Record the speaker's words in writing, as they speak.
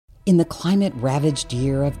In the climate-ravaged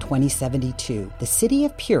year of 2072, the city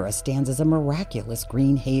of Pura stands as a miraculous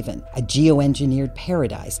green haven, a geoengineered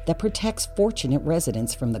paradise that protects fortunate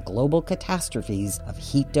residents from the global catastrophes of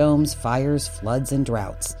heat domes, fires, floods, and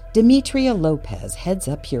droughts. Demetria Lopez heads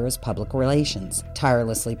up Pura's public relations,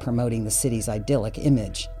 tirelessly promoting the city's idyllic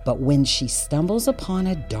image. But when she stumbles upon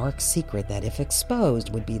a dark secret that, if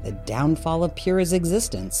exposed, would be the downfall of Pura's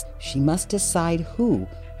existence, she must decide who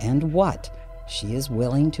and what she is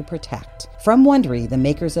willing to protect. From Wondery, the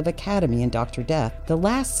makers of Academy and Dr. Death, The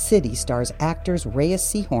Last City stars actors Reyes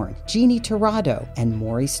Sehorn, Jeannie Torrado, and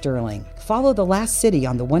Maury Sterling. Follow The Last City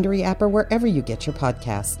on the Wondery app or wherever you get your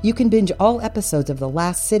podcasts. You can binge all episodes of The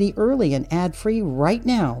Last City early and ad-free right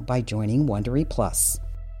now by joining Wondery Plus.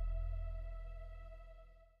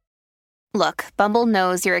 Look, Bumble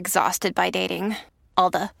knows you're exhausted by dating. All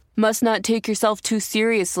the must not take yourself too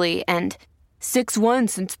seriously and 6'1"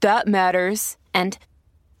 since that matters. And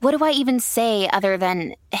what do I even say other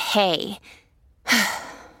than, hey?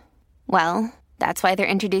 Well, that's why they're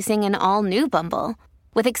introducing an all-new Bumble,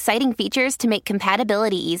 with exciting features to make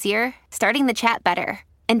compatibility easier, starting the chat better,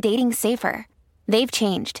 and dating safer. They've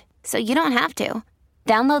changed, so you don't have to.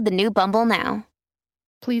 Download the new Bumble now.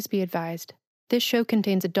 Please be advised, this show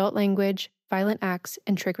contains adult language, violent acts,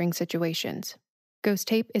 and triggering situations. Ghost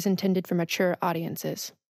Tape is intended for mature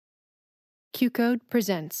audiences. Q-Code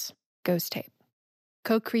presents Ghost Tape.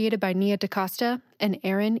 Co-created by Nia DaCosta and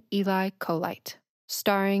Aaron Eli Colite.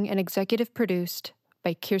 Starring and executive produced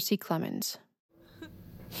by Kiersey Clemens.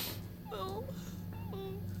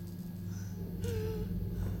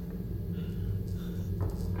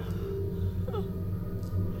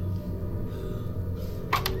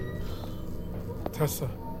 Tessa.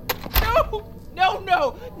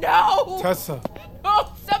 No! Tessa.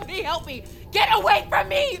 Oh, somebody help me! Get away from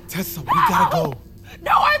me! Tessa, we gotta go.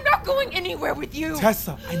 No, I'm not going anywhere with you!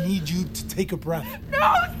 Tessa, I need you to take a breath.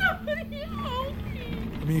 No, somebody help me!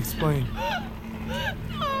 Let me explain.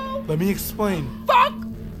 No! Let me explain. Fuck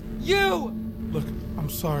you! Look, I'm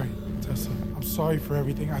sorry, Tessa. I'm sorry for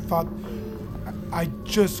everything. I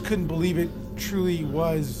just couldn't believe it truly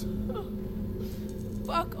was.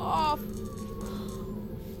 Fuck off.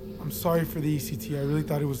 I'm sorry for the ECT. I really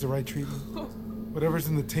thought it was the right treatment. Whatever's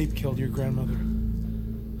in the tape killed your grandmother.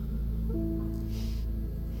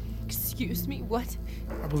 Excuse me, what?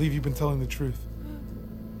 I believe you've been telling the truth.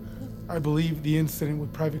 I believe the incident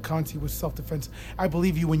with Private Conti was self-defense. I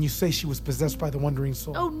believe you when you say she was possessed by the Wandering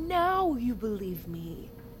Soul. Oh, now you believe me.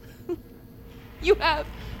 You have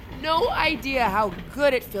no idea how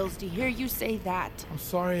good it feels to hear you say that. I'm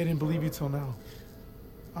sorry I didn't believe you till now.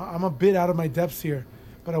 I'm a bit out of my depths here,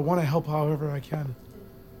 but I want to help however I can.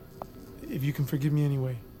 If you can forgive me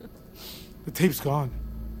anyway. The tape's gone.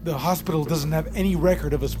 The hospital doesn't have any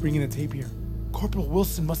record of us bringing a tape here. Corporal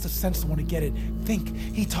Wilson must have sent someone to get it. Think,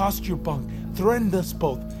 he tossed your bunk, threatened us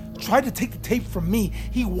both, tried to take the tape from me.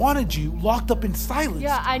 He wanted you locked up in silence.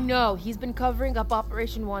 Yeah, I know. He's been covering up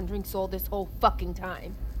Operation Wandering Soul this whole fucking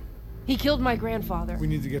time. He killed my grandfather. We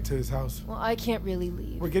need to get to his house. Well, I can't really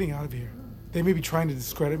leave. We're getting out of here. They may be trying to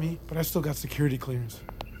discredit me, but I still got security clearance.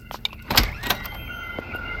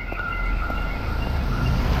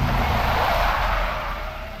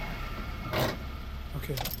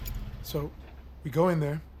 Okay, so we go in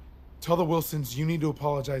there, tell the Wilsons you need to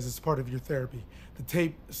apologize as part of your therapy. The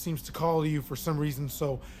tape seems to call you for some reason,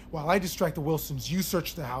 so while I distract the Wilsons, you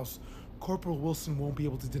search the house. Corporal Wilson won't be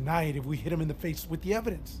able to deny it if we hit him in the face with the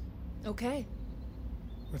evidence. Okay.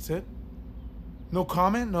 That's it? No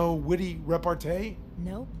comment? No witty repartee?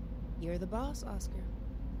 Nope. You're the boss, Oscar.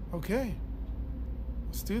 Okay.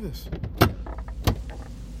 Let's do this.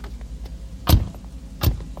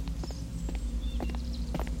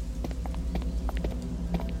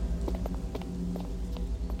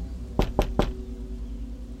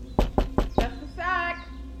 Just a sec.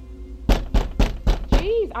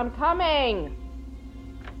 Jeez, I'm coming.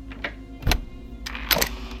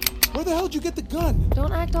 Where the hell did you get the gun?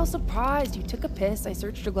 Don't act all surprised. You took a piss. I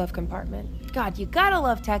searched your glove compartment. God, you gotta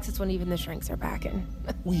love Texas when even the shrinks are packing.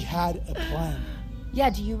 We had a plan. Yeah,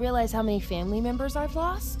 do you realize how many family members I've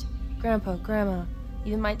lost? Grandpa, Grandma,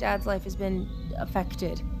 even my dad's life has been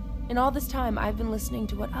affected. And all this time, I've been listening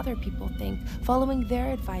to what other people think, following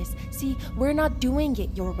their advice. See, we're not doing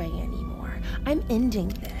it your way anymore. I'm ending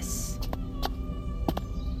this.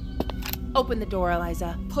 Open the door,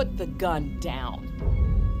 Eliza. Put the gun down.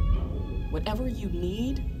 Whatever you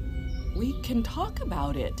need, we can talk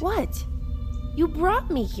about it. What? You brought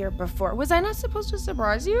me here before. Was I not supposed to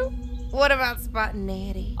surprise you? What about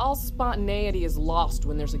spontaneity? All spontaneity is lost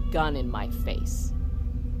when there's a gun in my face.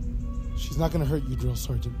 She's not gonna hurt you, drill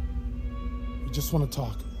sergeant. We just want to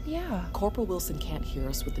talk. Yeah. Corporal Wilson can't hear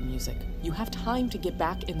us with the music. You have time to get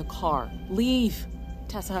back in the car. Leave.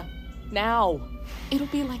 Tessa, now. It'll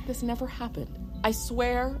be like this never happened. I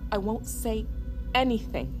swear I won't say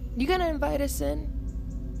anything. You gonna invite us in?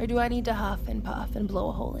 Or do I need to huff and puff and blow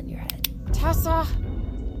a hole in your head? Tessa!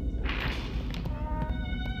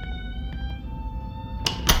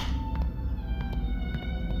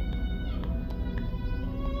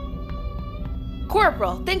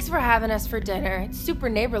 Corporal, thanks for having us for dinner. It's super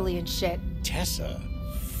neighborly and shit. Tessa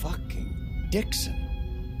fucking Dixon.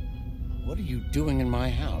 What are you doing in my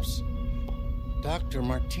house? Dr.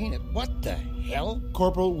 Martinez, what the hell?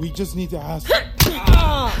 Corporal, we just need to ask...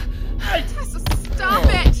 Tessa, stop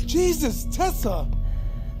it! Jesus, Tessa!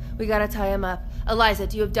 We gotta tie him up. Eliza,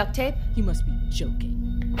 do you have duct tape? You must be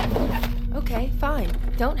joking. Okay, fine.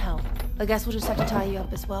 Don't help. I guess we'll just have to tie you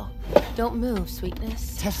up as well. Don't move,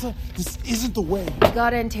 sweetness. Tessa, this isn't the way. We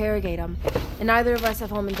gotta interrogate him. And neither of us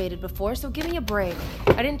have home invaded before, so give me a break.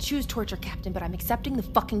 I didn't choose torture, Captain, but I'm accepting the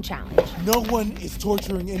fucking challenge. No one is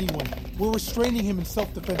torturing anyone. We're restraining him in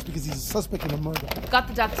self-defense because he's a suspect in a murder. Got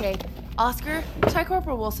the duct tape. Oscar, tie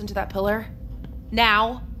Corporal Wilson to that pillar.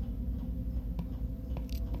 Now.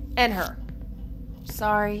 And her.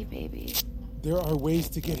 Sorry, baby. There are ways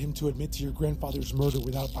to get him to admit to your grandfather's murder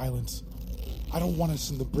without violence. I don't want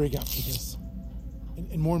us in the brig after this.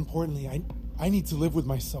 And more importantly, I need to live with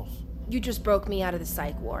myself. You just broke me out of the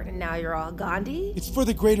psych ward, and now you're all Gandhi? It's for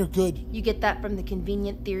the greater good. You get that from the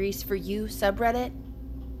Convenient Theories for You subreddit?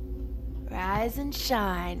 Rise and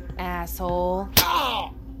shine, asshole.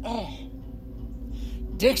 Oh!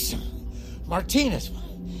 Dixon, Martinez,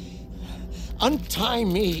 untie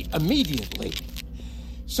me immediately.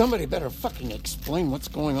 Somebody better fucking explain what's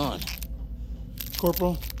going on.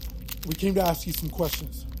 Corporal, we came to ask you some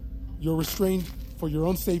questions. You're restrained for your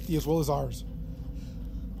own safety as well as ours.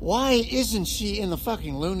 Why isn't she in the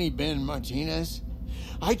fucking loony bin, Martinez?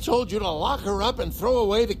 I told you to lock her up and throw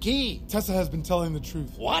away the key. Tessa has been telling the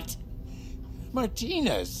truth. What?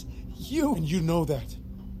 Martinez, you... And you know that.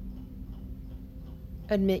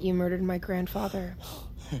 Admit you murdered my grandfather.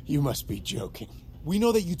 You must be joking. We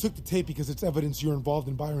know that you took the tape because it's evidence you're involved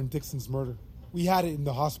in Byron Dixon's murder. We had it in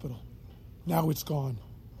the hospital. Now it's gone.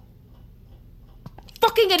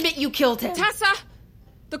 Fucking admit you killed him! Tessa!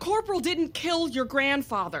 The corporal didn't kill your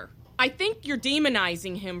grandfather. I think you're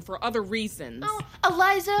demonizing him for other reasons. Oh,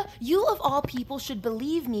 Eliza, you of all people should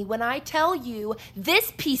believe me when I tell you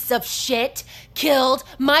this piece of shit killed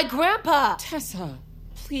my grandpa! Tessa,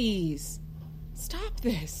 please. Stop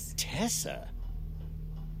this. Tessa?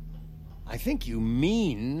 I think you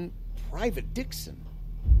mean Private Dixon.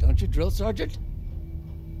 Don't you, Drill Sergeant?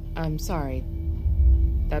 I'm sorry.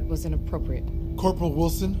 That was inappropriate. Corporal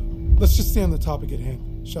Wilson, let's just stay on the topic at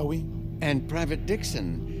hand, shall we? And Private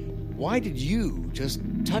Dixon, why did you just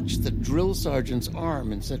touch the drill sergeant's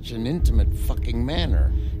arm in such an intimate fucking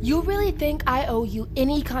manner? You really think I owe you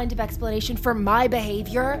any kind of explanation for my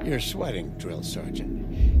behavior? You're sweating, Drill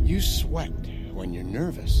Sergeant. You sweat when you're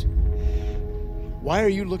nervous. Why are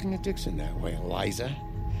you looking at Dixon that way, Eliza?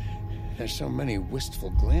 There's so many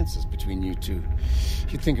wistful glances between you two.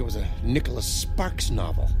 You'd think it was a Nicholas Sparks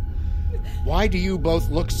novel. Why do you both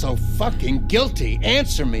look so fucking guilty?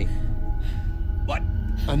 Answer me. What?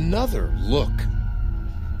 Another look?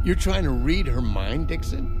 You're trying to read her mind,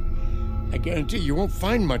 Dixon? I guarantee you won't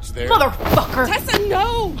find much there. Motherfucker! Tessa,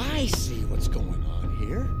 no! I see what's going on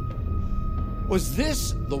here. Was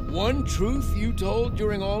this the one truth you told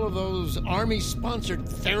during all of those Army-sponsored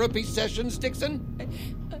therapy sessions, Dixon?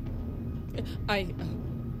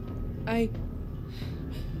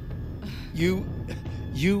 You...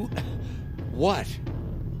 What?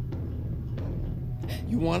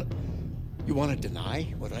 You want to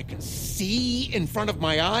deny what I can see in front of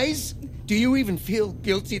my eyes? Do you even feel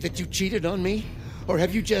guilty that you cheated on me? Or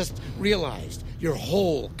have you just realized your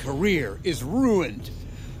whole career is ruined?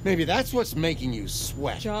 Maybe that's what's making you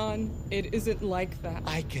sweat. John, it isn't like that.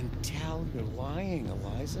 I can tell you're lying,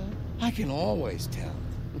 Eliza. I can always tell.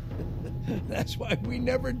 That's why we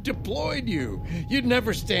never deployed you. You'd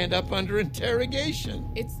never stand up under interrogation.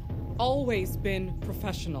 It's always been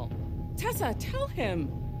professional. Tessa, tell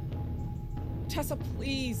him. Tessa,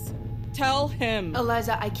 please, tell him.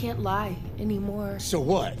 Eliza, I can't lie anymore. So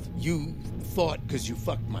what? You thought because you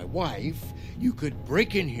fucked my wife, you could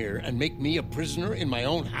break in here and make me a prisoner in my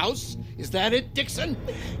own house? Is that it, Dixon?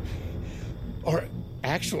 Or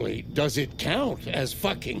actually, does it count as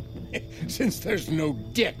fucking? Since there's no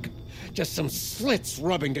dick, just some slits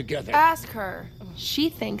rubbing together. Ask her. She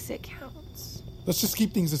thinks it counts. Let's just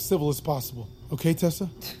keep things as civil as possible. Okay, Tessa?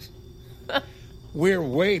 We're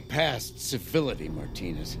way past civility,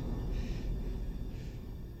 Martinez.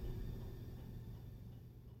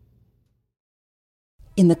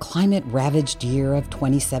 In the climate-ravaged year of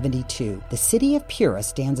 2072, the city of Pura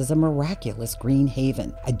stands as a miraculous green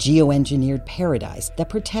haven, a geoengineered paradise that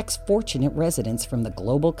protects fortunate residents from the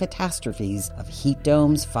global catastrophes of heat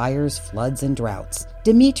domes, fires, floods, and droughts.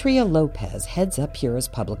 Demetria Lopez heads up Pura's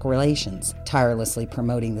public relations, tirelessly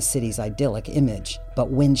promoting the city's idyllic image.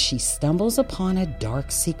 But when she stumbles upon a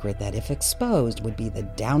dark secret that, if exposed, would be the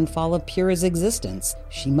downfall of Pura's existence,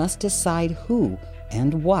 she must decide who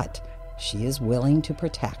and what she is willing to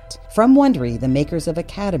protect. From Wondery, the makers of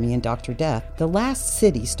Academy and Dr. Death, The Last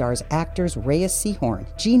City stars actors Reyes Sehorn,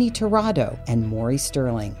 Jeannie Torrado, and Maury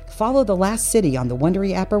Sterling. Follow The Last City on the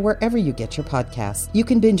Wondery app or wherever you get your podcasts. You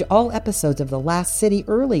can binge all episodes of The Last City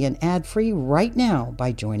early and ad-free right now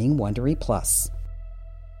by joining Wondery Plus.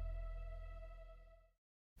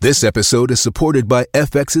 This episode is supported by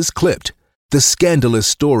FX's Clipped, the scandalous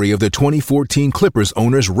story of the 2014 Clippers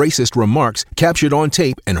owner's racist remarks captured on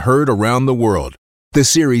tape and heard around the world. The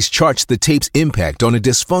series charts the tape's impact on a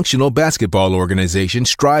dysfunctional basketball organization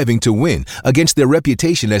striving to win against their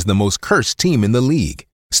reputation as the most cursed team in the league.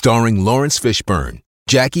 Starring Lawrence Fishburne,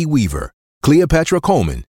 Jackie Weaver, Cleopatra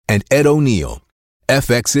Coleman, and Ed O'Neill.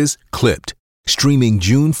 FX's Clipped, streaming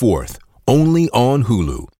June 4th, only on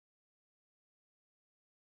Hulu.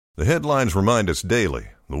 The headlines remind us daily,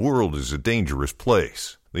 the world is a dangerous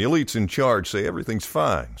place. The elites in charge say everything's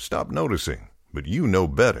fine, stop noticing. But you know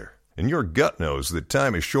better. And your gut knows that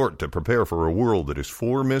time is short to prepare for a world that is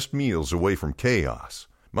 4 missed meals away from chaos.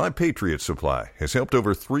 My Patriot Supply has helped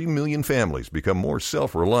over 3 million families become more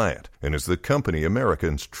self-reliant and is the company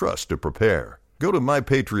Americans trust to prepare. Go to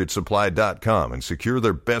MyPatriotSupply.com and secure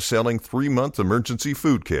their best-selling 3-month emergency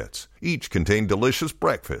food kits. Each contain delicious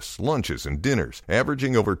breakfasts, lunches, and dinners,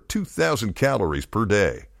 averaging over 2,000 calories per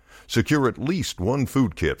day. Secure at least 1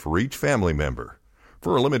 food kit for each family member.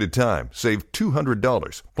 For a limited time, save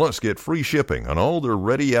 $200, plus get free shipping on all their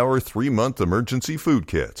Ready Hour 3-month emergency food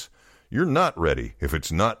kits. You're not ready if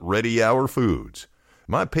it's not Ready Hour Foods.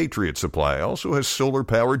 My Patriot Supply also has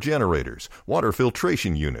solar-powered generators, water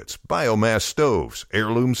filtration units, biomass stoves,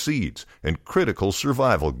 heirloom seeds, and critical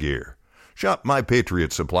survival gear. Shop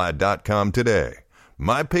MyPatriotSupply.com today.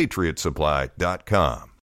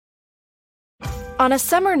 MyPatriotSupply.com. On a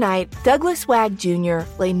summer night, Douglas Wag Jr.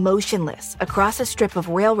 lay motionless across a strip of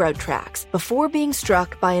railroad tracks before being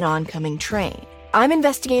struck by an oncoming train. I'm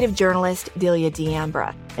investigative journalist Delia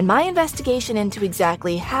D'Ambra, and my investigation into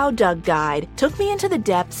exactly how Doug died took me into the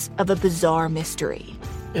depths of a bizarre mystery.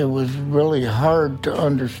 It was really hard to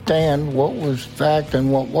understand what was fact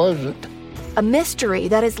and what wasn't. A mystery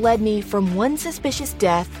that has led me from one suspicious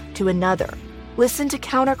death to another. Listen to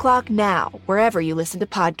Counterclock now, wherever you listen to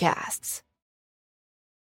podcasts.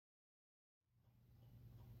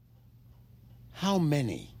 How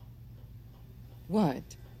many? What?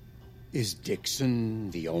 Is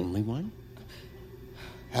Dixon the only one?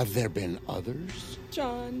 Have there been others?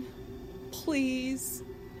 John, please.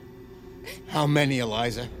 How many,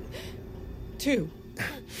 Eliza? 2.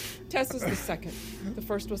 Tess was the second. The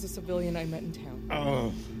first was a civilian I met in town.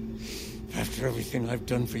 Oh, after everything I've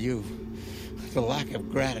done for you, the lack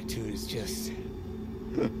of gratitude is just,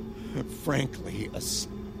 frankly,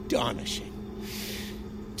 astonishing.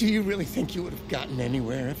 Do you really think you would have gotten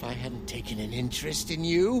anywhere if I hadn't taken an interest in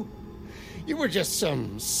you? You were just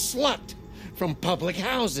some slut from public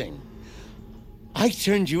housing. I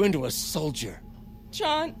turned you into a soldier.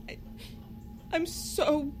 John, I'm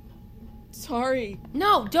so sorry.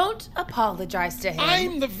 No, don't apologize to him.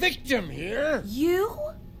 I'm the victim here. You?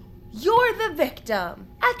 You're the victim.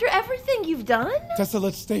 After everything you've done? Tessa,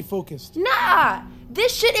 let's stay focused. Nah!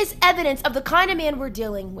 This shit is evidence of the kind of man we're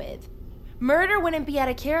dealing with. Murder wouldn't be out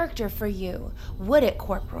of character for you, would it,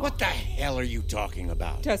 Corporal? What the hell are you talking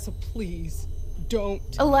about? Tessa, please, don't.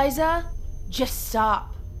 Eliza, just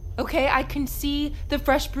stop. Okay, I can see the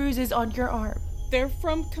fresh bruises on your arm. They're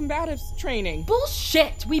from combatives training.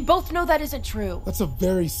 Bullshit! We both know that isn't true. That's a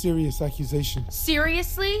very serious accusation.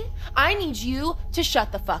 Seriously? I need you to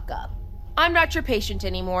shut the fuck up. I'm not your patient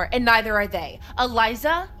anymore, and neither are they.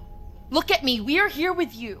 Eliza, look at me. We are here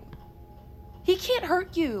with you. He can't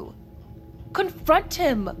hurt you. Confront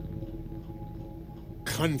him.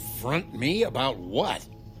 Confront me about what?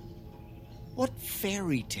 What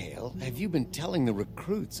fairy tale have you been telling the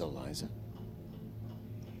recruits, Eliza?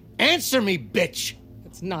 Answer me, bitch!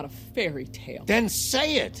 It's not a fairy tale. Then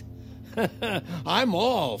say it! I'm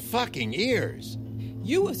all fucking ears.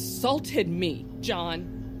 You assaulted me, John.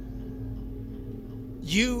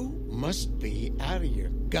 You must be out of your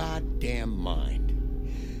goddamn mind.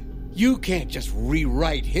 You can't just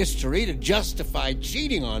rewrite history to justify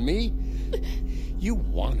cheating on me. You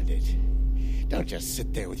wanted it. Don't just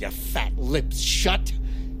sit there with your fat lips shut.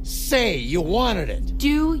 Say you wanted it.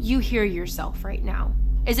 Do you hear yourself right now?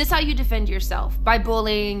 Is this how you defend yourself? By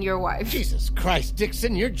bullying your wife? Jesus Christ,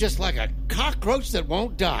 Dixon, you're just like a cockroach that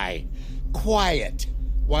won't die. Quiet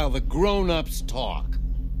while the grown-ups talk.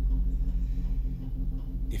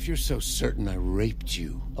 If you're so certain I raped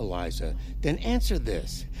you, Eliza, then answer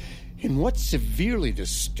this. In what severely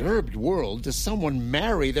disturbed world does someone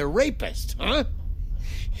marry their rapist, huh?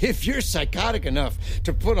 If you're psychotic enough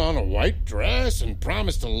to put on a white dress and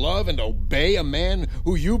promise to love and obey a man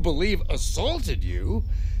who you believe assaulted you,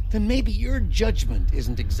 then maybe your judgment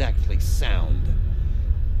isn't exactly sound.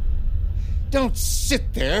 Don't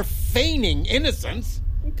sit there feigning innocence.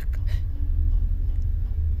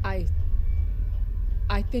 I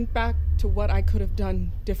think back to what I could have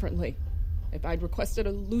done differently. If I'd requested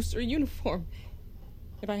a looser uniform.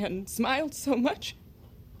 If I hadn't smiled so much.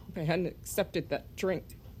 If I hadn't accepted that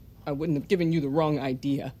drink. I wouldn't have given you the wrong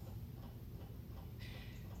idea.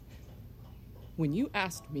 When you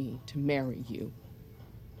asked me to marry you,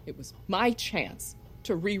 it was my chance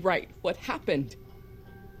to rewrite what happened.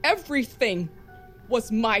 Everything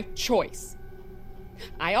was my choice.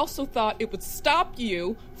 I also thought it would stop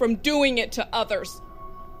you from doing it to others.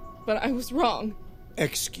 But I was wrong.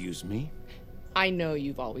 Excuse me? I know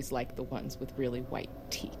you've always liked the ones with really white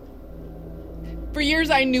teeth. For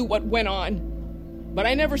years I knew what went on, but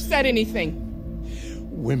I never said anything.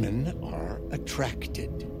 Women are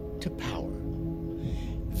attracted to power.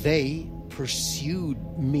 They pursued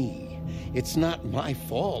me. It's not my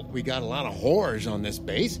fault we got a lot of whores on this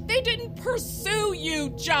base. They didn't pursue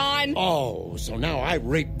you, John! Oh, so now I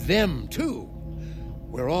rape them, too.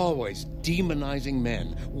 We're always demonizing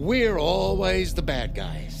men. We're always the bad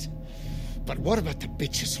guys. But what about the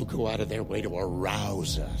bitches who go out of their way to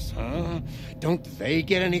arouse us, huh? Don't they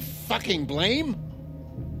get any fucking blame?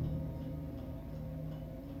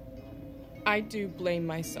 I do blame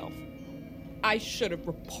myself. I should have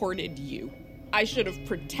reported you. I should have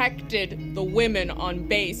protected the women on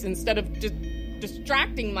base instead of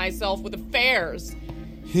distracting myself with affairs.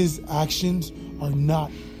 His actions are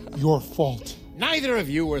not your fault. Neither of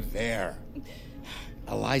you were there.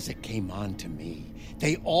 Eliza came on to me.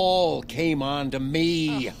 They all came on to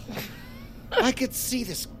me. I could see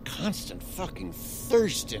this constant fucking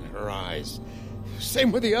thirst in her eyes.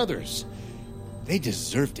 Same with the others. They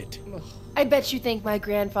deserved it. I bet you think my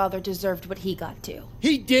grandfather deserved what he got to.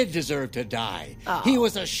 He did deserve to die. Oh. He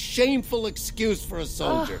was a shameful excuse for a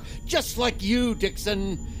soldier. Just like you,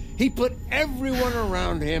 Dixon. He put everyone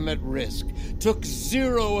around him at risk, took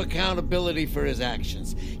zero accountability for his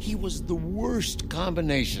actions. He was the worst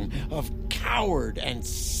combination of coward and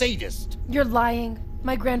sadist. You're lying.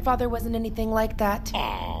 My grandfather wasn't anything like that.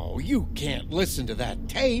 Oh, you can't listen to that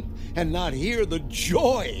tape and not hear the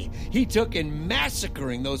joy he took in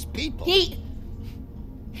massacring those people.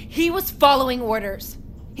 He was following orders.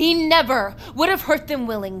 He never would have hurt them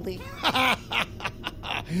willingly.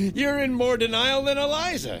 You're in more denial than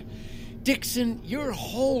Eliza. Dixon, your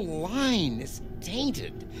whole line is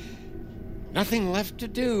tainted. Nothing left to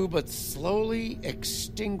do but slowly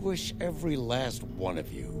extinguish every last one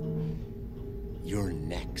of you. You're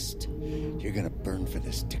next. You're gonna burn for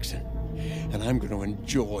this, Dixon. And I'm gonna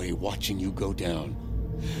enjoy watching you go down.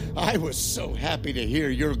 I was so happy to hear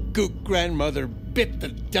your gook grandmother bit the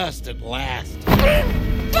dust at last.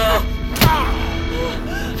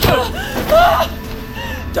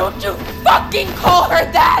 Don't you fucking call her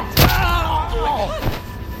that!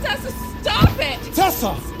 Tessa, stop it!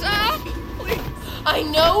 Tessa! Stop, please. I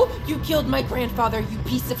know you killed my grandfather, you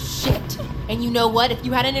piece of shit. And you know what? If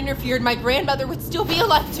you hadn't interfered, my grandmother would still be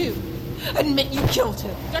alive too. Admit you killed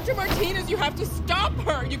him. Dr. Martinez, you have to stop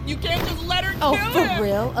her. You can't just let her Oh, kill for him.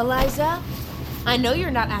 real, Eliza? I know you're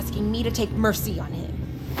not asking me to take mercy on him.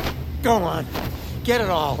 Go on. Get it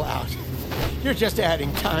all out. You're just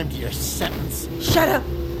adding time to your sentence. Shut up!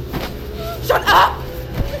 Shut up!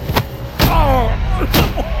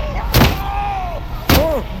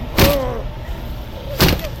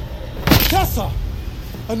 Tessa!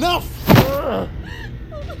 Enough!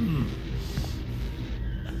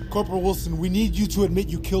 Corporal Wilson, we need you to admit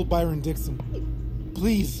you killed Byron Dixon.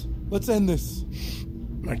 Please, let's end this.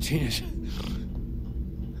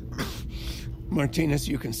 Martinez,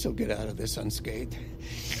 you can still get out of this unscathed.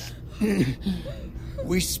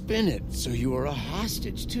 We spin it so you are a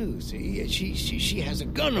hostage, too, see? She has a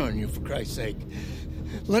gun on you, for Christ's sake.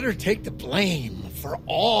 Let her take the blame for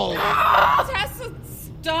all. Tessa,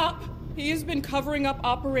 stop. He has been covering up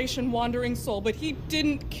Operation Wandering Soul, but he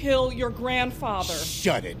didn't kill your grandfather.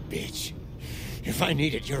 Shut it, bitch. If I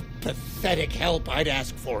needed your pathetic help, I'd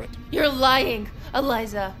ask for it. You're lying,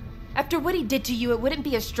 Eliza. After what he did to you, it wouldn't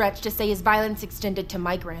be a stretch to say his violence extended to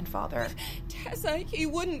my grandfather. Tessa, he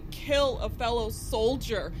wouldn't kill a fellow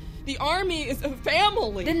soldier. The army is a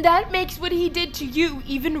family. Then that makes what he did to you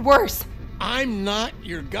even worse. I'm not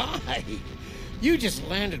your guy. You just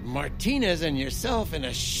landed Martinez and yourself in a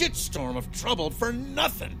shitstorm of trouble for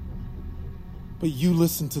nothing. But you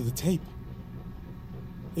listened to the tape.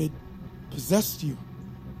 It possessed you.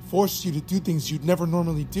 Forced you to do things you'd never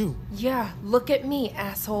normally do. Yeah, look at me,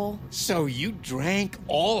 asshole. So you drank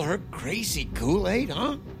all her crazy Kool-Aid,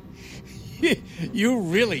 huh? You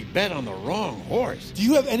really bet on the wrong horse. Do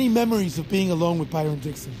you have any memories of being alone with Byron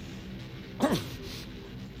Dixon?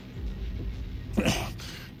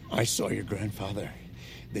 I saw your grandfather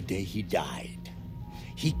the day he died.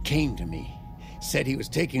 He came to me, said he was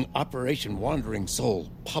taking Operation Wandering Soul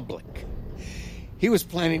public. He was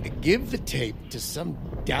planning to give the tape to some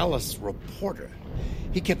Dallas reporter.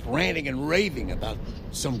 He kept ranting and raving about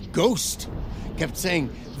some ghost. Kept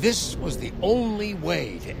saying this was the only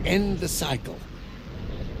way to end the cycle.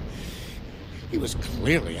 He was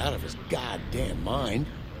clearly out of his goddamn mind.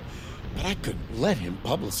 But I couldn't let him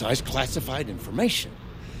publicize classified information.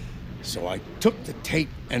 So I took the tape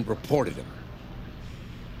and reported him.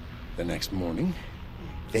 The next morning,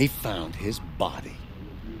 they found his body.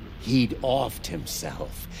 He'd offed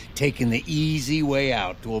himself, taken the easy way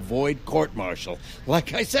out to avoid court-martial.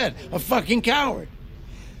 Like I said, a fucking coward.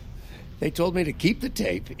 They told me to keep the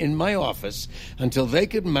tape in my office until they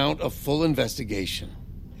could mount a full investigation.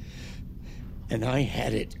 And I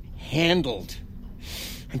had it handled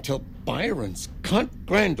until Byron's cunt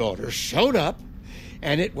granddaughter showed up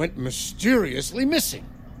and it went mysteriously missing.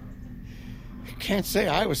 You can't say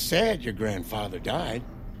I was sad your grandfather died.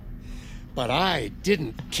 But I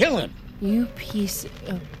didn't kill him. You piece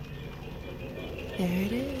of... There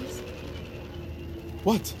it is.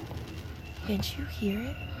 What? Can't you hear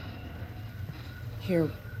it? Hear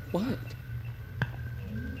what?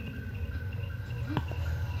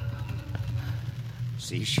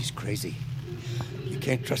 See, she's crazy. You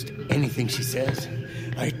can't trust anything she says.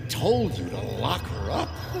 I told you to lock her up.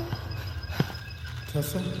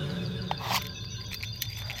 Tessa?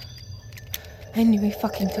 I knew he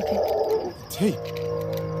fucking took it. Tape.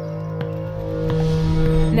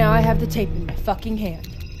 Now I have the tape in my fucking hand.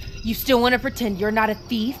 You still want to pretend you're not a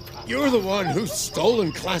thief? You're the one who's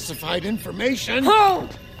stolen classified information. Oh!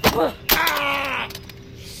 Ah!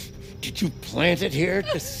 Did you plant it here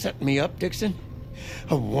to set me up, Dixon?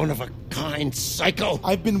 A one-of-a-kind psycho.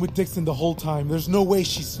 I've been with Dixon the whole time. There's no way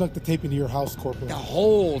she snuck the tape into your house, Corporal. The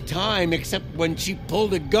whole time, except when she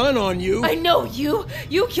pulled a gun on you. I know you.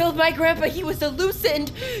 You killed my grandpa. He was a loose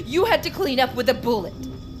end. You had to clean up with a bullet.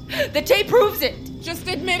 The tape proves it. Just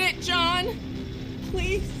admit it, John.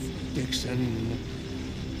 Please. Dixon,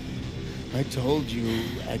 I told you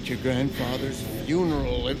at your grandfather's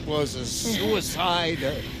funeral it was a suicide.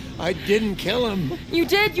 I didn't kill him. You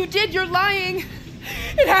did. You're lying.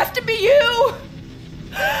 It has to be you!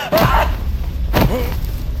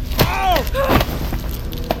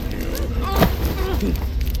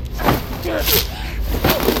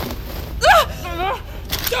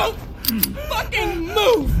 Don't fucking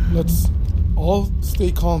move! Let's all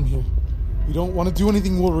stay calm here. We don't want to do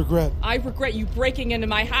anything we'll regret. I regret you breaking into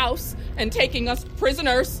my house and taking us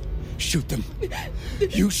prisoners. Shoot them.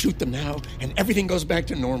 You shoot them now, and everything goes back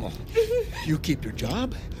to normal. You keep your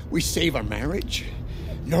job, we save our marriage.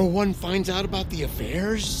 No one finds out about the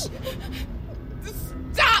affairs.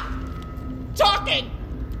 Stop talking!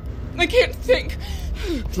 I can't think.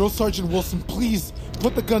 Drill Sergeant Wilson, please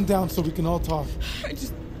put the gun down so we can all talk. I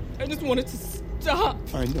just wanted to stop.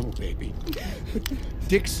 I know, baby. But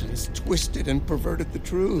Dixon's twisted and perverted the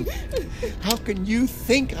truth. How can you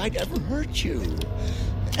think I'd ever hurt you?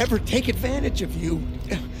 Ever take advantage of you?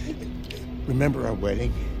 Remember our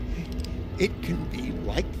wedding? It can be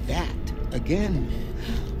like that again.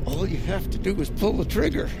 All you have to do is pull the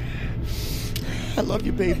trigger. I love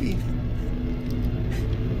you, baby.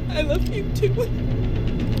 I love you too.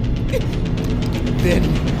 Then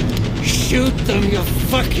shoot them, you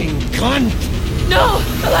fucking cunt! No!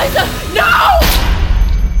 Eliza! No!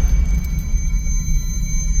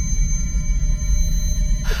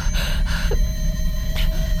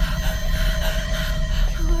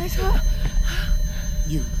 Eliza?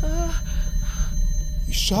 You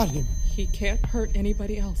shot him. He can't hurt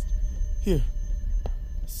anybody else. Here.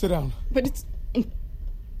 Sit down. But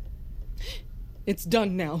it's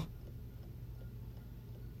done now.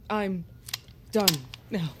 I'm done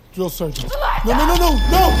now. Drill Sergeant. No!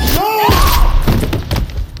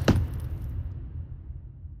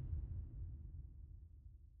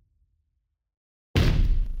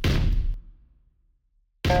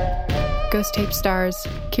 Ghost Tape stars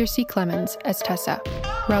Kiersey Clemens as Tessa,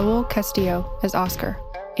 Raul Castillo as Oscar,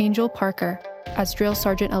 Angel Parker as Drill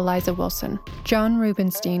Sergeant Eliza Wilson, John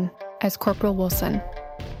Rubenstein as Corporal Wilson.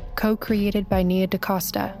 Co-created by Nia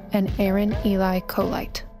DaCosta and Aaron Eli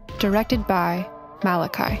Colite. Directed by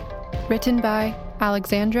Malachi. Written by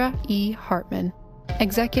Alexandra E. Hartman.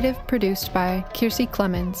 Executive produced by Kiersey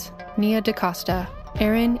Clemens, Nia DaCosta,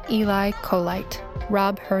 Aaron Eli Colite,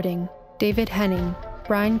 Rob Herding, David Henning,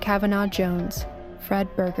 Brian Kavanaugh Jones, Fred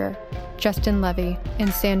Berger, Justin Levy,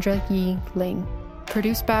 and Sandra Yi Ling.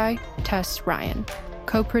 Produced by Tess Ryan.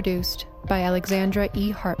 Co-produced by Alexandra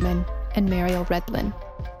E. Hartman and Mariel Redlin.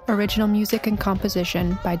 Original music and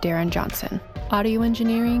composition by Darren Johnson. Audio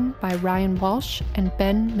engineering by Ryan Walsh and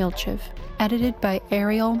Ben Milchev. Edited by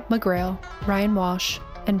Ariel McGrail, Ryan Walsh,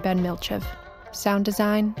 and Ben Milchev. Sound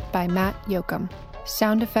design by Matt Yoakum.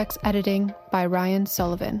 Sound effects editing by Ryan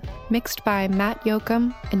Sullivan. Mixed by Matt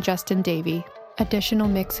Yoakum and Justin Davey. Additional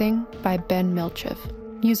mixing by Ben Milchev.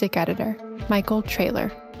 Music editor, Michael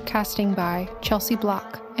Traylor. Casting by Chelsea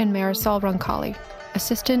Block and Marisol Roncalli.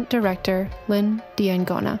 Assistant Director, Lynn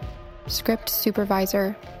Diangona. Script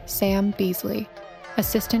Supervisor, Sam Beasley.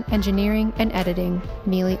 Assistant Engineering and Editing,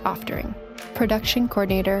 Neely Oftering. Production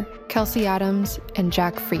Coordinator, Kelsey Adams and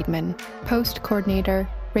Jack Friedman. Post Coordinator,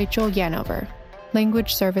 Rachel Yanover.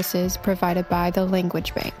 Language services provided by the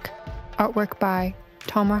Language Bank. Artwork by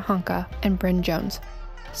Tomer Hanka and Bryn Jones.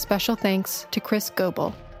 Special thanks to Chris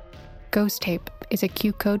Goebel. Ghost Tape is a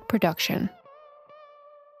Q-Code production.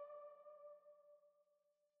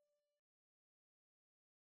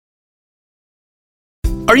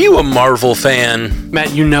 Are you a Marvel fan?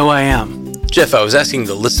 Matt, you know I am. Jeff, I was asking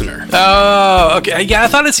the listener. Oh, okay. Yeah, I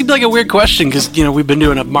thought it seemed like a weird question because, we've been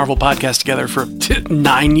doing a Marvel podcast together for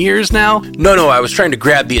 9 years now. No, I was trying to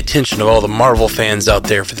grab the attention of all the Marvel fans out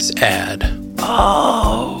there for this ad.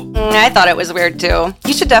 Oh. I thought it was weird too.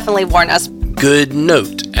 You should definitely warn us. Good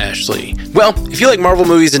note, Ashley. Well, if you like Marvel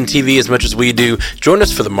movies and TV as much as we do, join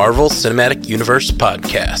us for the Marvel Cinematic Universe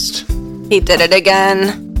podcast. He did it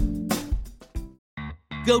again.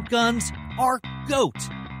 Goat guns are GOAT.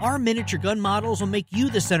 Our miniature gun models will make you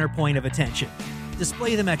the center point of attention.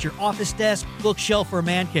 Display them at your office desk, bookshelf, or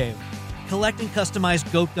man cave. Collect and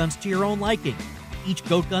customize GOAT guns to your own liking. Each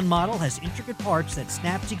GOAT gun model has intricate parts that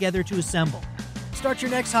snap together to assemble. Start your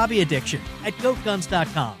next hobby addiction at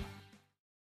GOATguns.com.